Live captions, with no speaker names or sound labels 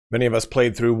Many of us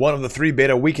played through one of the 3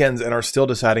 beta weekends and are still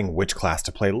deciding which class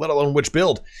to play, let alone which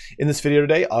build. In this video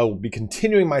today, I will be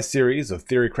continuing my series of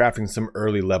theory crafting some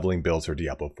early leveling builds for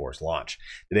Diablo 4's launch.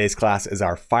 Today's class is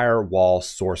our Firewall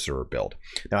Sorcerer build.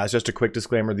 Now, as just a quick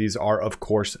disclaimer, these are of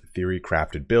course theory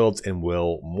crafted builds and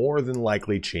will more than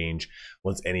likely change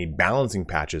once any balancing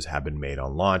patches have been made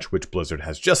on launch, which Blizzard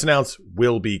has just announced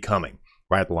will be coming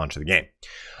right at the launch of the game.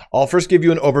 I'll first give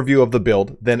you an overview of the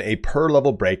build, then a per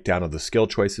level breakdown of the skill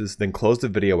choices, then close the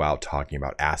video out talking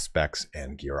about aspects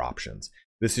and gear options.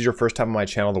 If this is your first time on my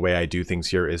channel, the way I do things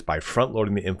here is by front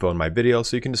loading the info in my video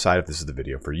so you can decide if this is the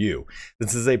video for you.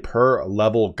 This is a per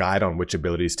level guide on which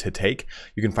abilities to take.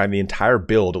 You can find the entire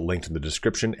build linked in the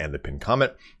description and the pinned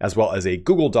comment, as well as a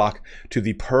Google Doc to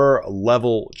the per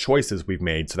level choices we've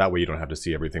made, so that way you don't have to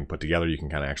see everything put together. You can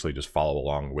kind of actually just follow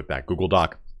along with that Google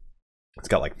Doc. It's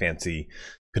got like fancy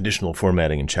conditional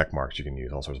formatting and check marks you can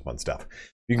use, all sorts of fun stuff.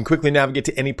 You can quickly navigate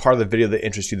to any part of the video that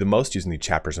interests you the most using the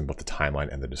chapters in both the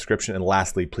timeline and the description. And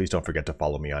lastly, please don't forget to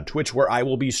follow me on Twitch, where I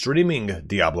will be streaming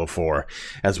Diablo 4,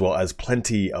 as well as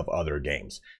plenty of other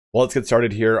games. Well, let's get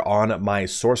started here on my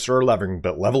Sorcerer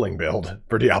Leveling Build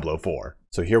for Diablo 4.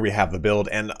 So here we have the build,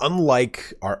 and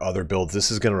unlike our other builds,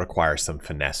 this is going to require some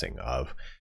finessing of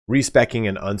respecking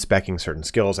and unspecking certain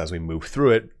skills as we move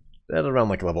through it at around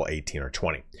like level 18 or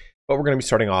 20. But we're going to be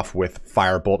starting off with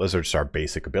Firebolt as just our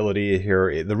basic ability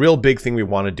here. The real big thing we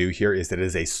want to do here is that it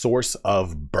is a source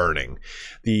of burning.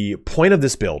 The point of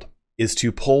this build is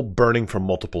to pull burning from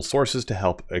multiple sources to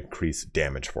help increase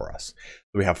damage for us.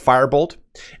 So we have Firebolt,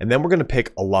 and then we're going to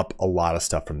pick up a lot of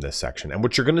stuff from this section. And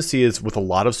what you're going to see is with a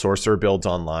lot of sorcerer builds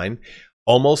online,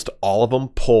 almost all of them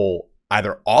pull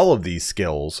either all of these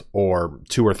skills or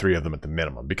 2 or 3 of them at the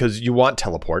minimum, because you want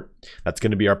teleport. That's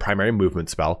going to be our primary movement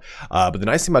spell. But the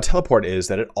nice thing about teleport is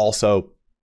that it also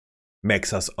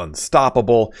makes us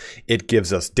unstoppable. It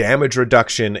gives us damage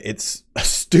reduction. It's a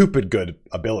stupid good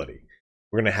ability.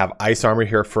 We're going to have Ice Armor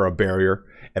here for a barrier,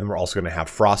 and we're also going to have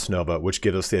Frost Nova, which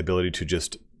gives us the ability to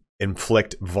just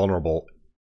inflict vulnerable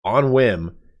on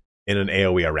whim in an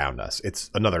AoE around us. It's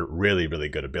another really, really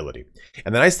good ability.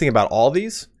 And the nice thing about all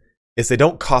these is they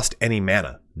don't cost any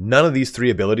mana. None of these 3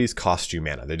 abilities cost you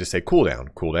mana. They just say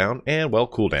cooldown, and well,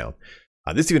 cooldown.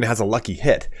 This even has a lucky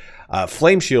hit.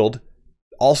 Flame Shield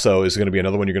also is going to be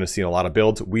another one you're going to see in a lot of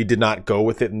builds. We did not go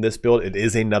with it in this build. It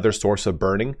is another source of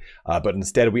burning, but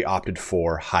instead we opted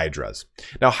for Hydras.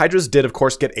 Now, Hydras did, of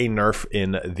course, get a nerf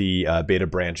in the beta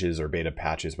branches or beta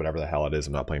patches, whatever the hell it is.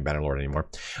 I'm not playing Bannerlord anymore.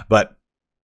 But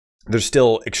they're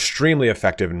still extremely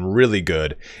effective and really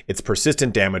good. It's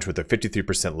persistent damage with a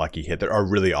 53% lucky hit. They're a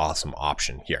really awesome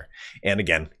option here. And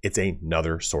again, it's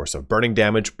another source of burning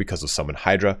damage because of Summon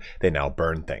Hydra. They now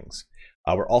burn things.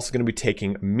 We're also going to be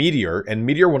taking Meteor, and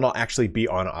Meteor will not actually be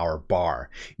on our bar.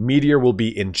 Meteor will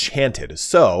be enchanted.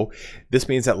 So this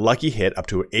means that lucky hit up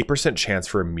to an 8% chance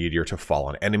for a Meteor to fall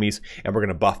on enemies. And we're going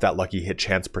to buff that lucky hit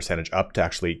chance percentage up to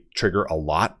actually trigger a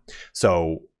lot.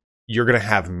 So you're going to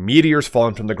have meteors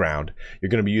falling from the ground. You're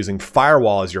going to be using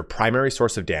Firewall as your primary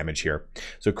source of damage here.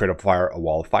 So create a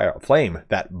wall of flame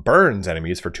that burns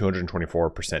enemies for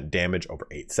 224% damage over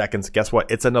 8 seconds. Guess what?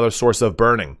 It's another source of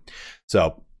burning.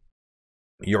 So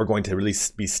you're going to really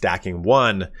be stacking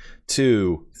 1,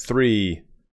 2, 3,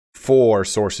 4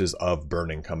 sources of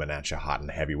burning coming at you hot and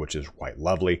heavy, which is quite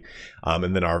lovely.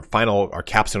 And then our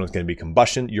capstone is going to be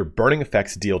combustion. Your burning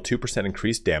effects deal 2%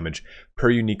 increased damage per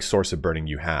unique source of burning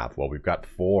you have. Well, we've got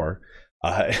 4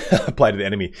 applied to the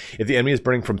enemy. If the enemy is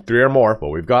burning from 3 or more,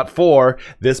 well, we've got 4.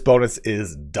 This bonus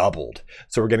is doubled.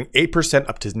 So we're getting 8%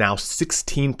 up to now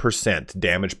 16%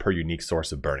 damage per unique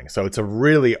source of burning. So it's a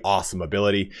really awesome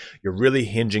ability. You're really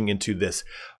hinging into this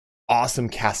awesome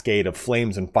cascade of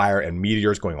flames and fire and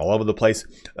meteors going all over the place.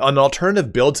 An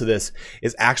alternative build to this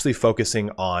is actually focusing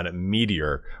on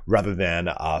Meteor rather than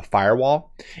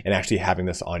Firewall, and actually having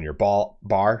this on your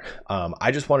bar.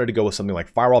 I just wanted to go with something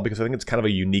like Firewall because I think it's kind of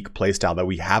a unique playstyle that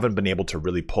we haven't been able to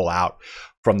really pull out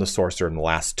from the Sorcerer in the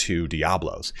last 2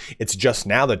 Diablos. It's just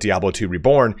now that Diablo 2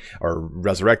 Reborn, or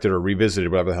Resurrected, or Revisited,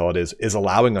 whatever the hell it is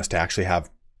allowing us to actually have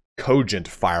cogent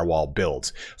Firewall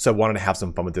builds. So I wanted to have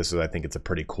some fun with this, as I think it's a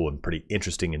pretty cool and pretty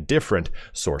interesting and different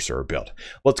sorcerer build.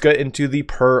 Let's get into the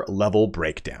per level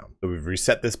breakdown. So we've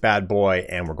reset this bad boy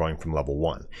and we're going from level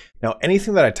 1. Now,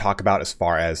 anything that I talk about as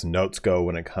far as notes go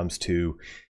when it comes to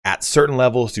at certain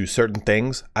levels do certain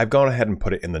things, I've gone ahead and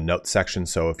put it in the notes section.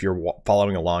 So if you're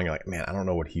following along, you're like, man, I don't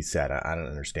know what he said. I don't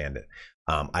understand it.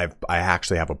 I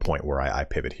actually have a point where I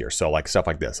pivot here. So like stuff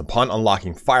like this: upon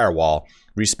unlocking Firewall,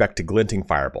 respect to glinting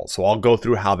Firebolt. So I'll go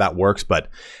through how that works, but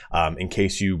in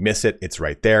case you miss it, it's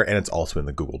right there, and it's also in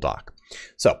the Google Doc.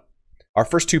 So Our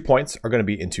first 2 points are going to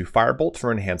be into Firebolt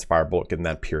for enhanced Firebolt, getting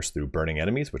that pierce through burning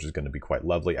enemies, which is going to be quite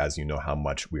lovely, as you know how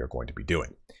much we are going to be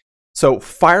doing. So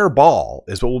Fireball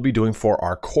is what we'll be doing for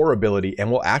our core ability,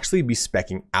 and we'll actually be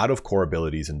speccing out of core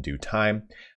abilities in due time.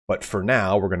 But for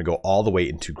now, we're going to go all the way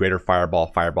into Greater Fireball.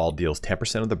 Fireball deals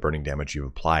 10% of the burning damage you've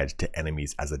applied to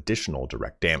enemies as additional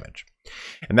direct damage.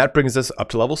 And that brings us up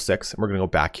to level 6, and we're going to go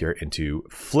back here into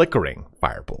Flickering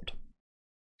Firebolt.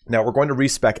 Now we're going to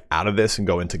respec out of this and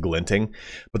go into Glinting,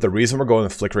 but the reason we're going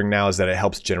with Flickering now is that it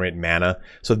helps generate mana.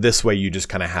 So this way you just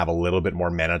kind of have a little bit more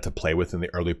mana to play with in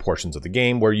the early portions of the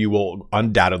game, where you will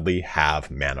undoubtedly have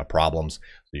mana problems.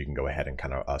 So you can go ahead and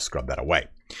kind of scrub that away.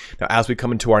 Now as we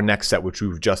come into our next set, which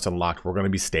we've just unlocked, we're going to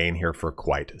be staying here for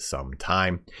quite some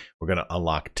time. We're going to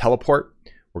unlock Teleport.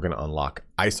 We're going to unlock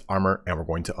Ice Armor, and we're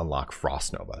going to unlock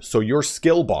Frost Nova. So your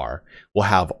skill bar will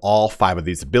have all 5 of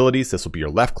these abilities. This will be your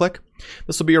left click.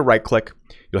 This will be your right click.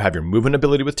 You'll have your movement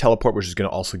ability with Teleport, which is going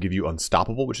to also give you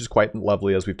Unstoppable, which is quite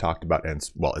lovely, as we've talked about. And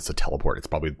well, it's a teleport. It's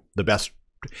probably the best.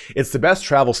 It's the best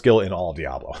travel skill in all of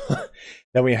Diablo.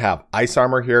 Then we have Ice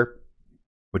Armor here,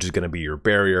 which is going to be your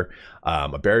barrier.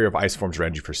 A barrier of ice forms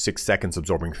around you for 6 seconds,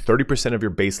 absorbing 30% of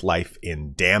your base life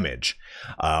in damage,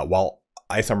 while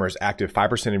Ice Armor is active,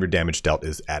 5% of your damage dealt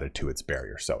is added to its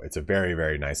barrier. So it's a very,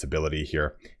 very nice ability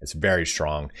here. It's very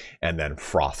strong. And then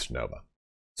Frost Nova.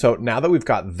 So now that we've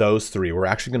got those 3, we're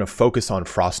actually going to focus on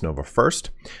Frost Nova first,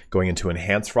 going into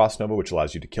Enhanced Frost Nova, which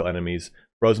allows you to kill enemies.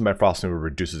 Frozen by Frost Nova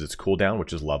reduces its cooldown,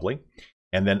 which is lovely.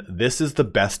 And then this is the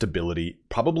best ability,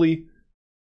 probably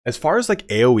as far as like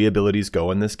AoE abilities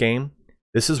go in this game.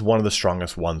 This is one of the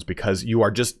strongest ones, because you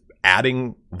are just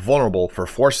adding vulnerable for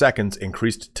 4 seconds,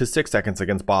 increased to 6 seconds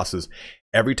against bosses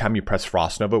every time you press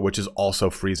Frost Nova, which is also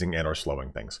freezing and or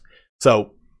slowing things.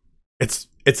 So it's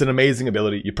an amazing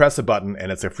ability. You press a button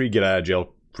and it's a free get out of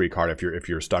jail free card if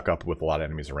you're stuck up with a lot of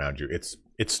enemies around you.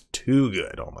 It's too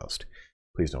good almost.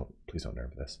 Please don't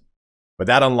nerf this. But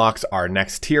that unlocks our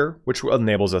next tier, which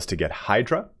enables us to get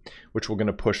Hydra, which we're going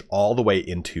to push all the way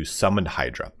into Summoned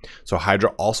Hydra. So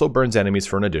Hydra also burns enemies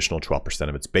for an additional 12%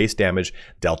 of its base damage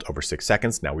dealt over 6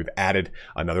 seconds. Now we've added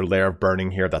another layer of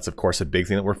burning here. That's of course a big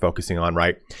thing that we're focusing on,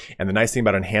 right? And the nice thing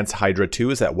about Enhanced Hydra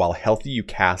too is that while healthy, you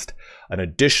cast an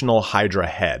additional Hydra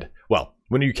head. Well,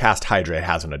 when you cast Hydra, it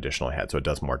has an additional head, so it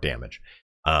does more damage.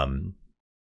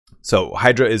 So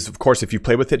Hydra is, of course, if you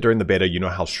play with it during the beta, you know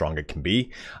how strong it can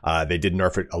be. They did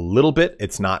nerf it a little bit.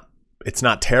 It's not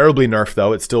terribly nerfed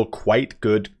though. It's still quite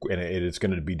good, and it is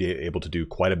going to be able to do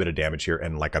quite a bit of damage here.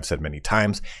 And like I've said many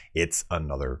times, it's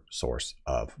another source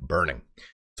of burning.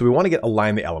 So we want to get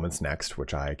Align the Elements next,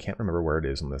 which I can't remember where it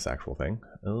is on this actual thing.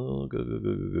 Oh,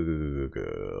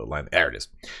 there it is.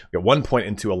 We got 1 point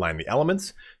into Align the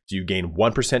Elements. So you gain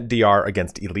 1% DR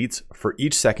against elites for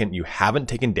each second you haven't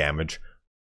taken damage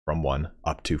from 1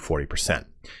 up to 40%.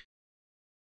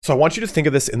 So I want you to think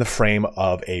of this in the frame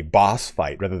of a boss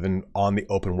fight rather than on the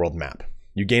open world map.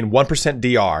 You gain 1%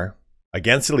 DR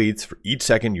against elites for each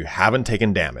second you haven't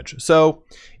taken damage. So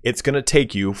it's going to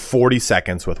take you 40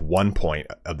 seconds with 1 point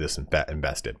of this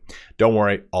invested. Don't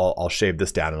worry, I'll shave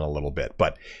this down in a little bit.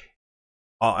 But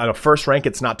on a first rank,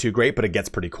 it's not too great, but it gets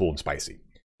pretty cool and spicy.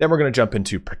 Then we're going to jump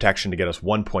into Protection to get us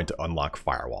 1 point to unlock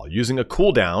Firewall. Using a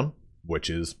cooldown, which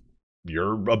is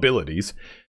your abilities,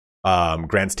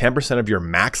 grants 10% of your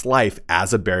max life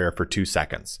as a barrier for 2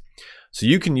 seconds. So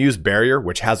you can use barrier,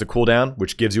 which has a cooldown,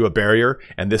 which gives you a barrier,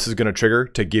 and this is going to trigger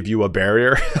to give you a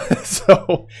barrier.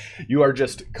 So you are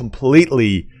just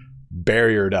completely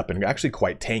barriered up and actually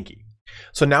quite tanky.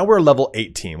 So now we're level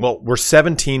 18. Well, we're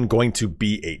 17 going to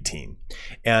be 18.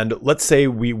 And let's say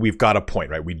we've got a point,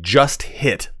 right? We just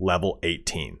hit level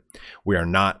 18. We are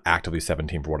not actively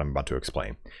 17 for what I'm about to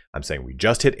explain. I'm saying we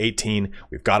just hit 18.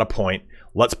 We've got a point.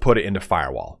 Let's put it into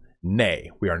Firewall. Nay,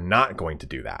 we are not going to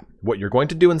do that. What you're going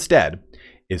to do instead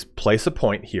is place a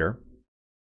point here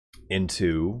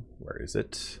into, where is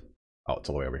it? Oh, it's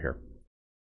all the way over here.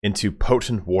 Into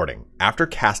Potent Warding. After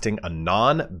casting a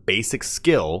non-basic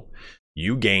skill,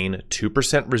 you gain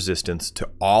 2% resistance to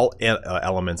all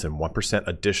elements and 1%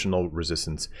 additional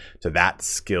resistance to that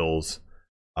skill's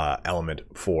element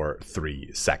for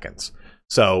 3 seconds.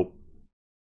 So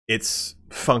it's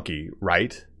funky,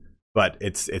 right? But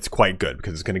it's quite good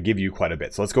because it's going to give you quite a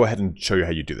bit. So let's go ahead and show you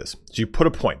how you do this. So you put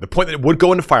a point. The point that would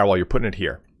go into Firewall, you're putting it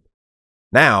here.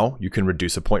 Now you can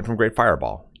reduce a point from Great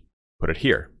Fireball. Put it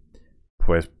here.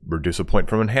 Reduce a point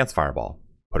from Enhanced Fireball.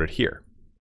 Put it here.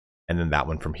 And then that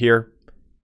one from here.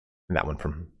 And that one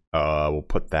from, we'll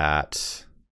put that,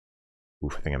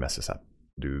 oof, I think I messed this up.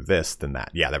 Do this, then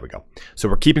that. Yeah, there we go. So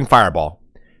we're keeping Fireball,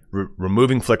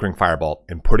 removing Flickering Firebolt,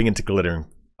 and putting into Glinting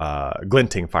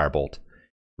Firebolt.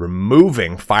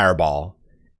 removing Fireball,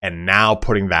 and now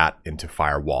putting that into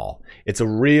Firewall. It's a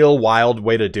real wild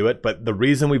way to do it, but the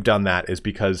reason we've done that is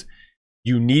because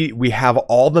we have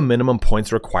all the minimum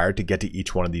points required to get to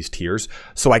each one of these tiers.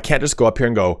 So I can't just go up here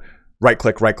and go right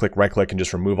click, and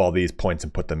just remove all these points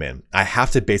and put them in. I have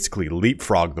to basically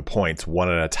leapfrog the points one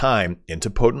at a time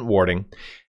into Potent Warding,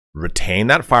 retain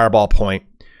that Fireball point,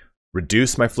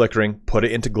 reduce my Flickering, put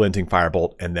it into Glinting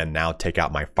Firebolt, and then now take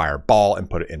out my Fireball and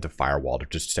put it into Firewall to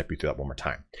just step you through that one more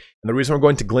time. And the reason we're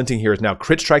going to Glinting here is now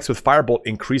crit strikes with Firebolt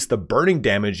increase the burning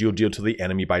damage you'll deal to the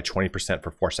enemy by 20%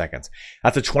 for 4 seconds.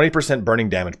 That's a 20% burning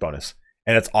damage bonus,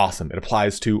 and it's awesome. It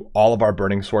applies to all of our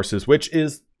burning sources, which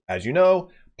is, as you know,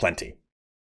 plenty.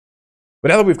 But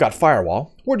now that we've got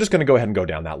Firewall, we're just going to go ahead and go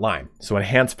down that line. So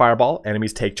Enhanced Fireball,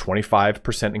 enemies take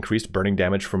 25% increased burning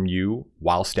damage from you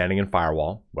while standing in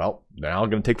Firewall. Well, they're now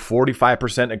going to take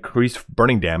 45% increased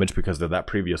burning damage because of that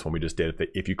previous one we just did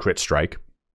if you crit strike.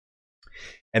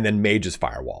 And then Mage's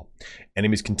Firewall.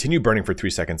 Enemies continue burning for 3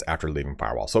 seconds after leaving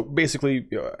Firewall. So basically,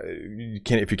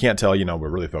 if you can't tell, we're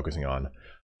really focusing on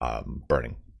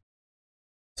burning.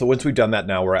 So once we've done that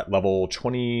now, we're at level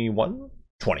 21?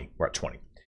 20. We're at 20.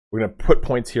 We're going to put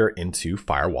points here into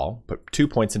Firewall, put 2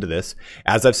 points into this.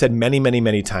 As I've said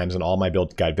many times in all my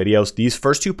build guide videos, these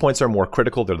first 2 points are more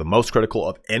critical. They're the most critical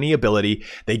of any ability.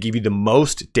 They give you the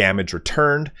most damage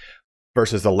returned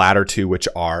versus the latter 2, which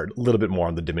are a little bit more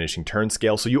on the diminishing turn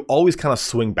scale. So you always kind of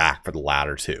swing back for the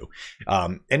latter 2.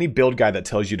 Any build guide that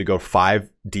tells you to go 5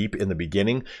 deep in the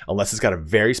beginning, unless it's got a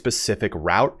very specific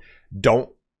route, don't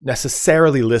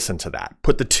necessarily listen to that.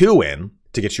 Put the 2 in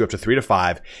to get you up to 3 to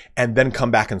 5, and then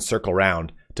come back and circle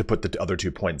around to put the other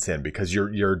 2 points in, because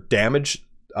your damage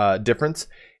difference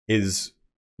is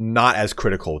not as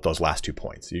critical with those last 2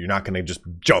 points. You're not going to just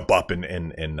jump up in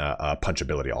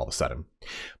punchability all of a sudden.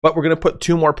 But we're going to put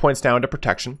 2 more points down into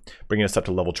protection, bringing us up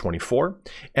to level 24.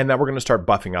 And then we're going to start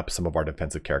buffing up some of our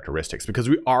defensive characteristics, because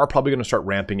we are probably going to start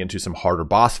ramping into some harder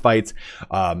boss fights.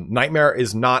 Nightmare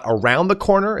is not around the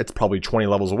corner. It's probably 20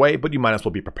 levels away, but you might as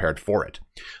well be prepared for it.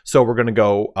 So we're going to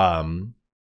go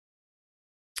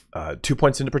 2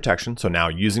 points into protection. So now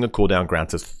using a cooldown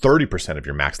grants us 30% of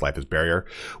your max life as barrier,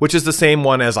 which is the same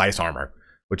one as ice armor,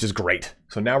 which is great.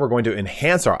 So now we're going to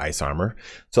enhance our ice armor.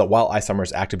 So that while ice armor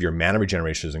is active, your mana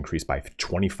regeneration is increased by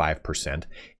 25%.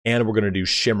 And we're going to do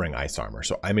shimmering ice armor.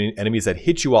 So I mean, enemies that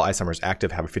hit you while ice armor is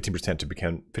active have a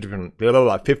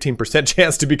 15%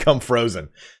 chance to become frozen.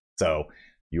 So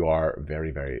you are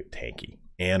very tanky.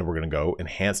 And we're going to go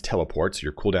enhance teleports.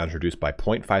 Your cooldown is reduced by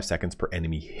 0.5 seconds per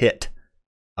enemy hit,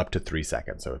 up to 3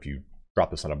 seconds. So if you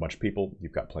drop this on a bunch of people,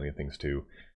 you've got plenty of things to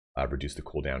reduce the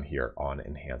cooldown here on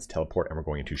Enhanced Teleport. And we're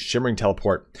going into Shimmering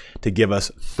Teleport to give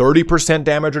us 30%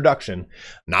 damage reduction,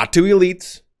 not to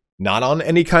elites, not on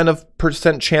any kind of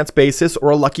percent chance basis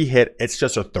or a lucky hit. It's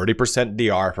just a 30%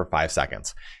 DR for 5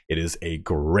 seconds. It is a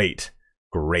great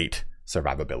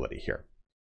survivability here.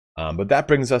 But that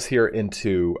brings us here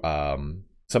into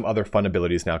some other fun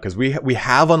abilities now, because we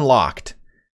have unlocked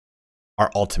our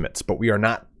ultimates, but we are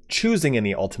not choosing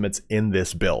any ultimates in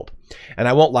this build. And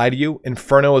I won't lie to you,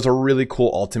 Inferno is a really cool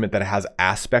ultimate that has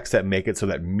aspects that make it so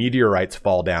that meteorites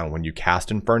fall down when you cast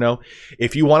Inferno.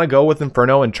 If you want to go with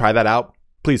Inferno and try that out,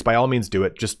 please, by all means, do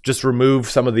it. Just remove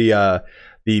some of the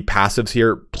passives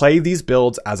here. Play these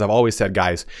builds, as I've always said,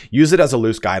 guys. Use it as a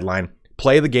loose guideline.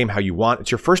 Play the game how you want.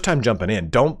 It's your first time jumping in.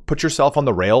 Don't put yourself on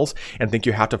the rails and think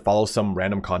you have to follow some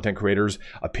random content creator's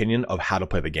opinion of how to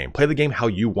play the game. Play the game how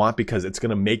you want, because it's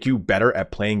going to make you better at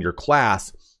playing your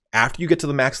class after you get to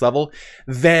the max level.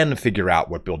 Then figure out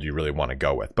what build you really want to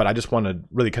go with. But I just want to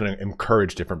really kind of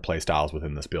encourage different play styles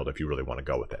within this build if you really want to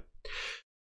go with it.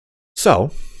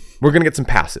 So we're going to get some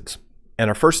passives. And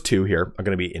our first 2 here are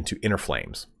going to be into Inner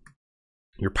Flames.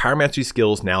 Your Pyromancy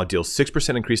skills now deal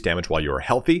 6% increased damage while you are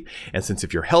healthy. And since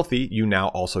if you're healthy, you now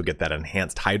also get that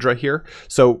enhanced Hydra here.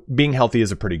 So being healthy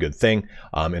is a pretty good thing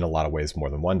in a lot of ways,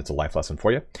 more than one. It's a life lesson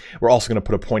for you. We're also going to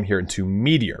put a point here into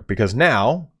Meteor, because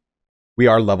now we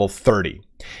are level 30.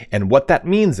 And what that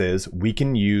means is we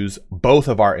can use both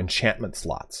of our enchantment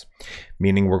slots,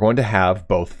 meaning we're going to have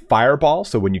both Fireball.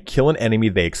 So when you kill an enemy,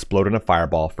 they explode in a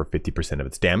Fireball for 50% of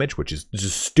its damage, which is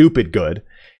just stupid good.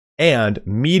 And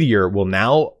Meteor will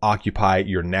now occupy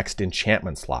your next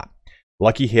enchantment slot.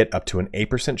 Lucky hit up to an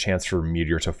 8% chance for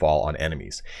Meteor to fall on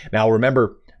enemies. Now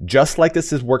remember, just like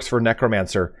this works for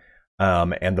Necromancer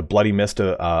and the Bloody Mist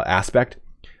aspect,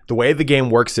 the way the game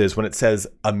works is when it says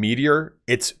a Meteor,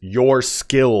 it's your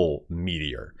skill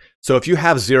Meteor. So if you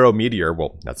have 0 Meteor,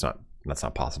 well, that's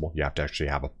not possible. You have to actually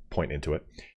have a point into it.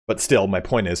 But still, my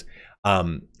point is,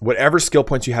 whatever skill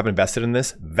points you have invested in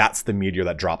this, that's the meteor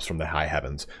that drops from the high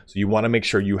heavens. So you want to make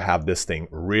sure you have this thing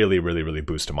really, really, really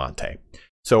bustamante.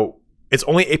 So it's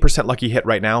only 8% lucky hit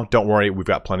right now. Don't worry, we've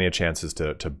got plenty of chances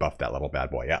to buff that level bad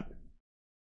boy up.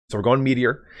 So we're going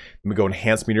Meteor. Then we go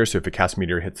Enhanced Meteor. So if it casts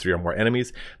Meteor, hits 3 or more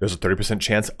enemies, there's a 30%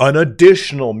 chance an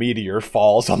additional meteor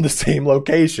falls on the same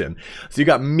location. So you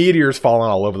got meteors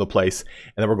falling all over the place.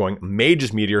 And then we're going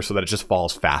Mage's Meteor so that it just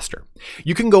falls faster.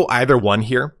 You can go either one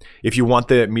here if you want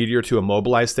the meteor to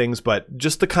immobilize things, but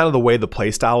just the kind of the way the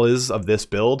playstyle is of this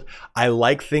build, I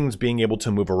like things being able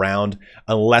to move around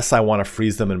unless I want to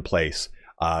freeze them in place.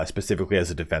 Specifically as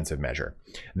a defensive measure.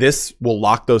 This will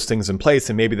lock those things in place,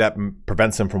 and maybe that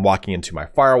prevents them from walking into my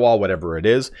firewall, whatever it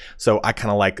is. So I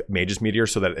kind of like Mage's Meteor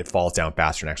so that it falls down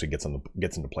faster and actually gets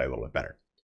into play a little bit better.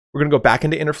 We're going to go back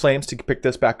into Inner Flames to pick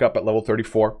this back up at level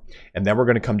 34, and then we're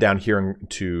going to come down here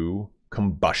into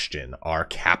Combustion, our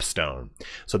capstone.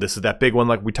 So this is that big one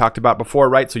like we talked about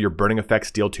before, right? So your burning effects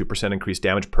deal 2% increased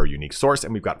damage per unique source,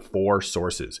 and we've got 4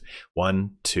 sources. 1,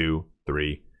 2,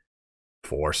 3,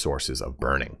 4 sources of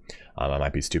burning. I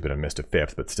might be stupid and missed a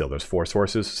 5th, but still there's 4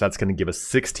 sources. So that's going to give us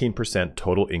 16%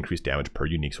 total increased damage per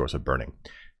unique source of burning.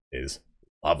 Is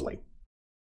lovely.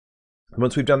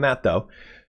 Once we've done that though,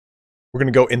 we're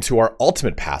going to go into our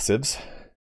ultimate passives.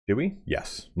 Do we?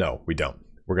 Yes. No, we don't.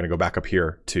 We're going to go back up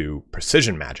here to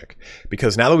Precision Magic,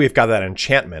 because now that we've got that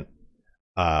enchantment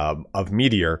of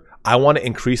Meteor, I want to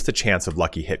increase the chance of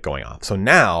Lucky Hit going off. So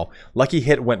now Lucky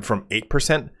Hit went from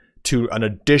 8% to an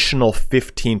additional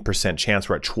 15% chance.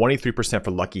 We're at 23%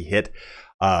 for Lucky Hit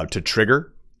to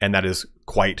trigger, and that is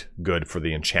quite good for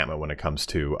the enchantment when it comes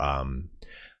to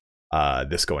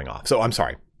this going off. So I'm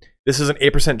sorry, this is an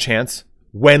 8% chance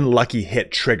when Lucky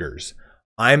Hit triggers.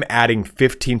 I'm adding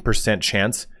 15%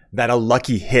 chance that a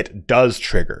Lucky Hit does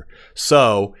trigger.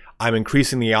 So I'm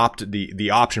increasing the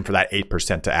option for that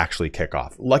 8% to actually kick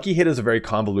off. Lucky Hit is a very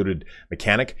convoluted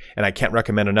mechanic, and I can't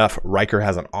recommend enough. Riker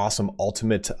has an awesome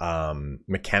ultimate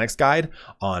mechanics guide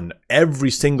on every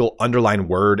single underlined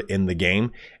word in the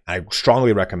game. I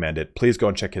strongly recommend it. Please go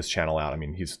and check his channel out. I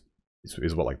mean, he's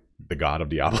what, like the god of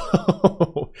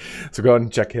Diablo. So go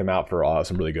and check him out for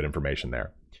some really good information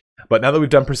there. But now that we've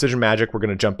done Precision Magic, we're going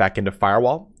to jump back into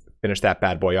Firewall. Finish that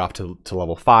bad boy off to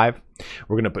level 5.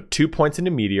 We're going to put 2 points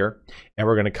into Meteor, and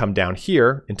we're going to come down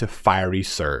here into Fiery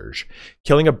Surge.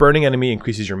 Killing a burning enemy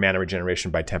increases your mana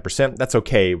regeneration by 10%. That's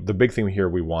okay. The big thing here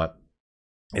we want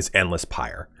is Endless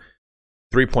Pyre.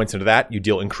 3 points into that, you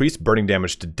deal increased burning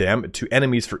damage to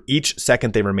enemies for each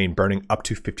second they remain burning up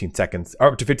to 15 seconds, or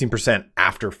up to 15%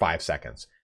 after 5 seconds.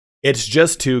 It's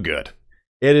just too good.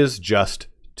 It is just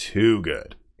too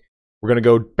good. We're going to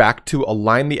go back to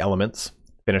Align the Elements.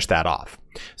 Finish that off.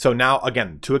 So now,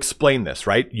 again, to explain this,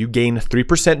 right? You gain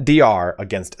 3% DR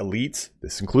against elites.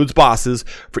 This includes bosses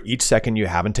for each second you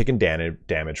haven't taken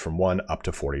damage from 1 up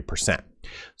to 40%.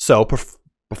 So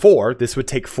before, this would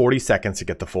take 40 seconds to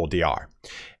get the full DR.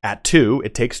 At 2,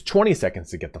 it takes 20 seconds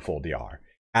to get the full DR.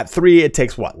 At 3, it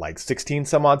takes what, like 16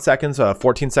 some odd seconds,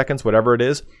 14 seconds, whatever it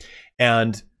is.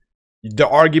 And the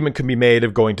argument can be made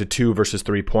of going to 2 versus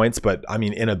 3 points, but I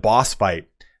mean, in a boss fight,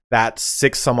 that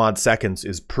 6 some odd seconds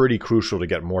is pretty crucial to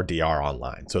get more DR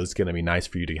online. So it's going to be nice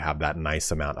for you to have that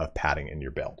nice amount of padding in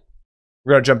your build.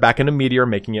 We're going to jump back into Meteor,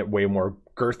 making it way more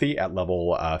girthy at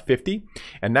level 50.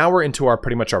 And now we're into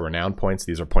pretty much our renown points.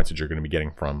 These are points that you're going to be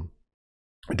getting from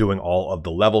doing all of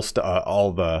the level stuff,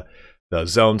 all the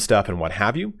zone stuff and what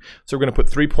have you. So we're going to put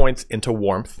 3 points into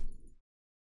Warmth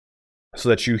so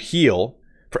that you heal.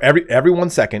 For every 1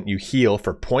 second, you heal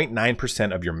for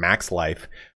 0.9% of your max life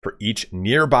for each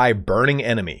nearby burning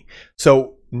enemy.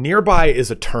 So nearby is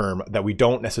a term that we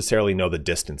don't necessarily know the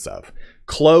distance of.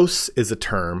 Close is a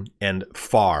term, and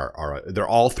far are, they're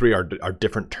all three are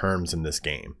different terms in this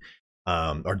game.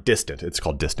 Or distant, it's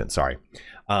called distant, sorry.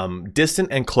 Distant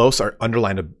and close are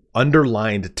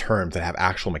underlined terms that have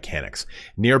actual mechanics.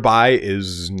 Nearby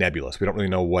is nebulous. We don't really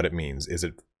know what it means. Is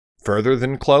it further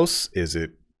than close? Is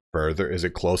it further? Is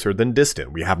it closer than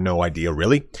distant? We have no idea,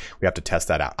 really. We have to test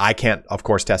that out. I can't, of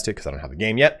course, test it because I don't have the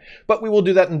game yet, but we will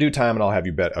do that in due time, and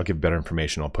I'll give better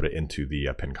information. I'll put it into the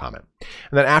pinned comment.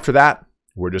 And then after that,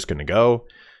 we're just going to go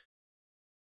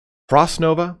Frost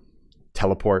Nova,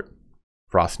 teleport,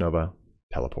 Frost Nova,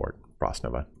 teleport, Frost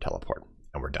Nova, teleport,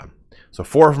 and we're done. So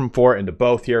 4 from 4 into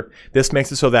both here. This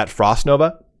makes it so that Frost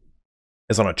Nova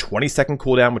is on a 20-second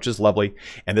cooldown, which is lovely.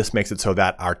 And this makes it so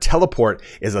that our teleport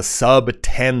is a sub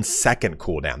 10-second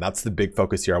cooldown. That's the big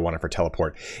focus here I wanted for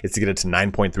teleport, is to get it to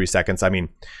 9.3 seconds. I mean,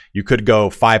 you could go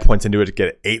 5 points into it to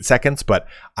get 8 seconds, but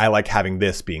I like having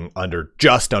this being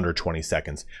just under 20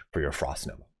 seconds for your Frost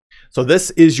Nova. So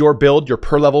this is your build, your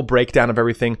per level breakdown of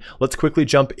everything. Let's quickly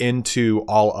jump into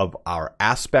all of our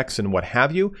aspects and what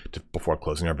have you before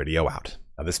closing our video out.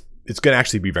 Now it's going to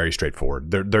actually be very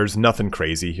straightforward. There's nothing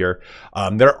crazy here.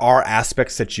 There are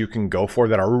aspects that you can go for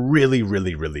that are really,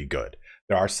 really, really good.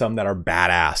 There are some that are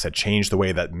badass, that change the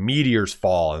way that meteors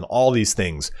fall and all these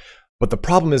things. But the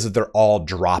problem is that they're all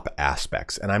drop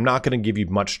aspects. And I'm not going to give you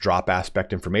much drop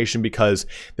aspect information because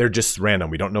they're just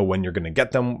random. We don't know when you're going to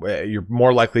get them. You're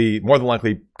more than likely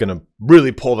going to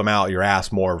really pull them out your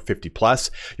ass more 50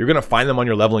 plus. You're going to find them on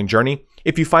your leveling journey.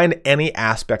 If you find any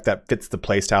aspect that fits the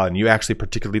playstyle and you actually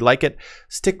particularly like it,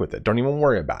 stick with it. Don't even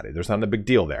worry about it. There's not a big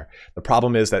deal there. The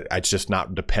problem is that it's just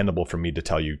not dependable for me to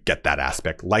tell you get that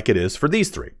aspect like it is for these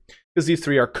three. Because these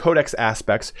three are codex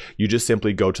aspects. You just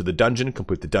simply go to the dungeon,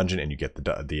 complete the dungeon, and you get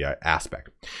the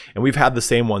aspect. And we've had the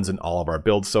same ones in all of our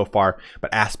builds so far,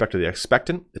 but aspect of the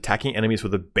expectant, attacking enemies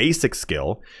with a basic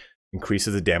skill,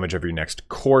 increases the damage of your next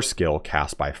core skill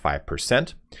cast by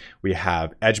 5%. We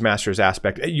have Edgemaster's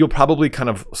aspect. You'll probably kind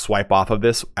of swipe off of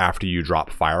this after you drop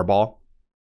Fireball,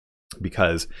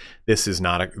 because this is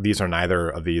not neither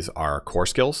of these are core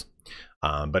skills,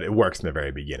 but it works in the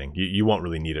very beginning. You won't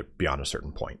really need it beyond a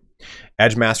certain point.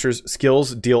 Edgemaster's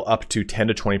skills deal up to 10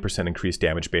 to 20% increased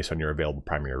damage based on your available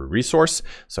primary resource.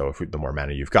 So the more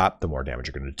mana you've got, the more damage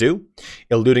you're going to do.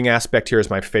 Eluding aspect here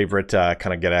is my favorite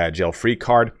kind of get out of jail free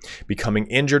card. Becoming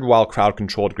injured while crowd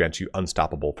controlled grants you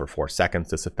unstoppable for 4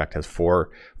 seconds. This effect has 40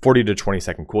 to 20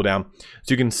 second cooldown.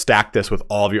 So you can stack this with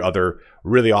all of your other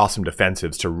really awesome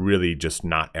defensives to really just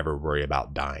not ever worry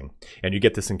about dying. And you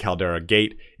get this in Caldera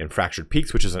Gate in Fractured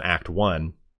Peaks, which is in Act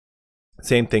 1.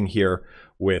 Same thing here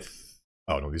with,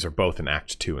 oh no, these are both in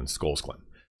Act 2 in Skullsglen.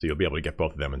 So you'll be able to get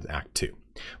both of them in Act 2.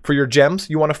 For your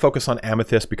gems, you want to focus on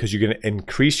Amethyst because you're going to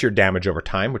increase your damage over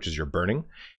time, which is your burning.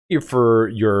 For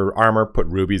your armor, put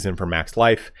rubies in for max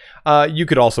life. You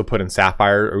could also put in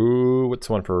Sapphire. Ooh, what's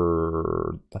the one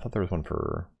for, I thought there was one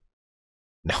for,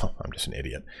 no, I'm just an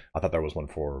idiot. I thought there was one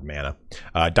for mana.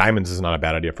 Diamonds is not a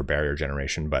bad idea for barrier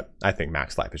generation, but I think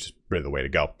max life is just really the way to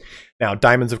go. Now,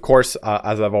 diamonds, of course,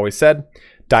 as I've always said,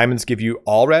 diamonds give you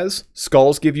all res,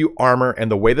 skulls give you armor,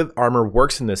 and the way that armor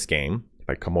works in this game, if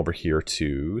I come over here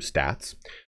to stats,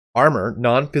 armor,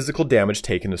 non-physical damage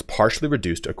taken is partially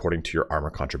reduced according to your armor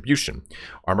contribution.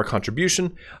 Armor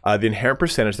contribution, the inherent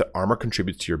percentage that armor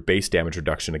contributes to your base damage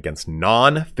reduction against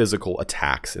non-physical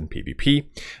attacks in PvP.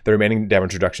 The remaining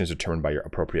damage reduction is determined by your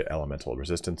appropriate elemental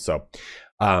resistance. So,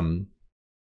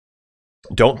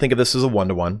 don't think of this as a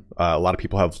one-to-one. A lot of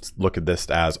people have looked at this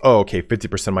as, oh, okay,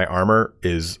 50% of my armor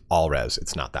is all res.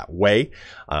 It's not that way.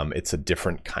 It's a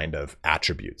different kind of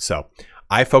attribute. So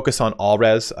I focus on all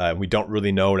res. We don't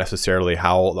really know necessarily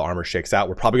how the armor shakes out.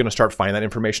 We're probably going to start finding that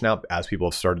information out as people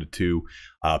have started to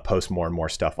post more and more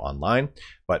stuff online.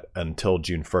 But until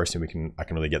June 1st, and I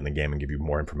can really get in the game and give you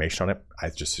more information on it, I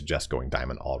just suggest going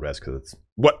diamond all res because it's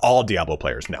what all Diablo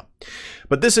players know.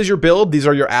 But this is your build. These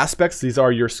are your aspects. These are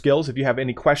your skills. If you have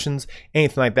any questions,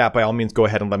 anything like that, by all means, go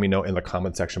ahead and let me know in the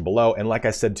comment section below. And like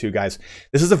I said too, guys,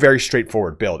 this is a very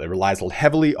straightforward build. It relies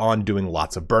heavily on doing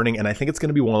lots of burning. And I think it's going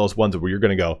to be one of those ones where you're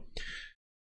going to go,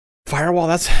 Firewall,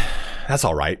 that's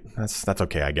all right. That's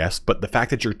okay, I guess. But the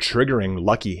fact that you're triggering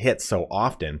lucky hits so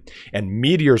often and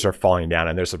meteors are falling down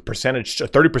and there's a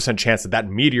 30% chance that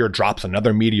meteor drops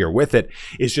another meteor with it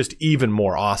is just even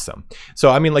more awesome.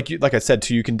 So, I mean, like I said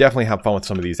too, you can definitely have fun with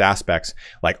some of these aspects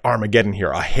like Armageddon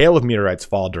here. A hail of meteorites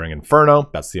fall during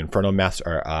Inferno. That's the Inferno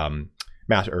ultimate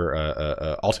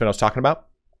I was talking about.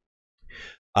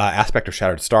 Aspect of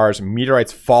Shattered Stars.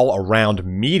 Meteorites fall around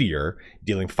meteor,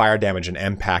 dealing fire damage and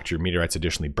impact. Your meteorites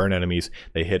additionally burn enemies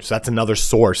they hit. So that's another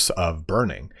source of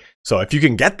burning. So if you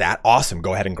can get that, awesome.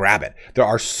 Go ahead and grab it. There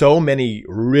are so many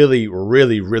really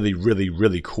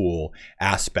cool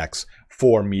aspects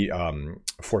for me,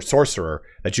 for Sorcerer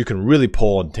that you can really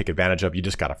pull and take advantage of. You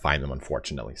just got to find them,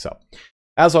 unfortunately. So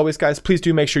as always, guys, please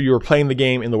do make sure you are playing the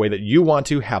game in the way that you want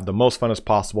to, have the most fun as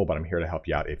possible, but I'm here to help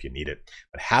you out if you need it.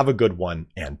 But have a good one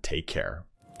and take care.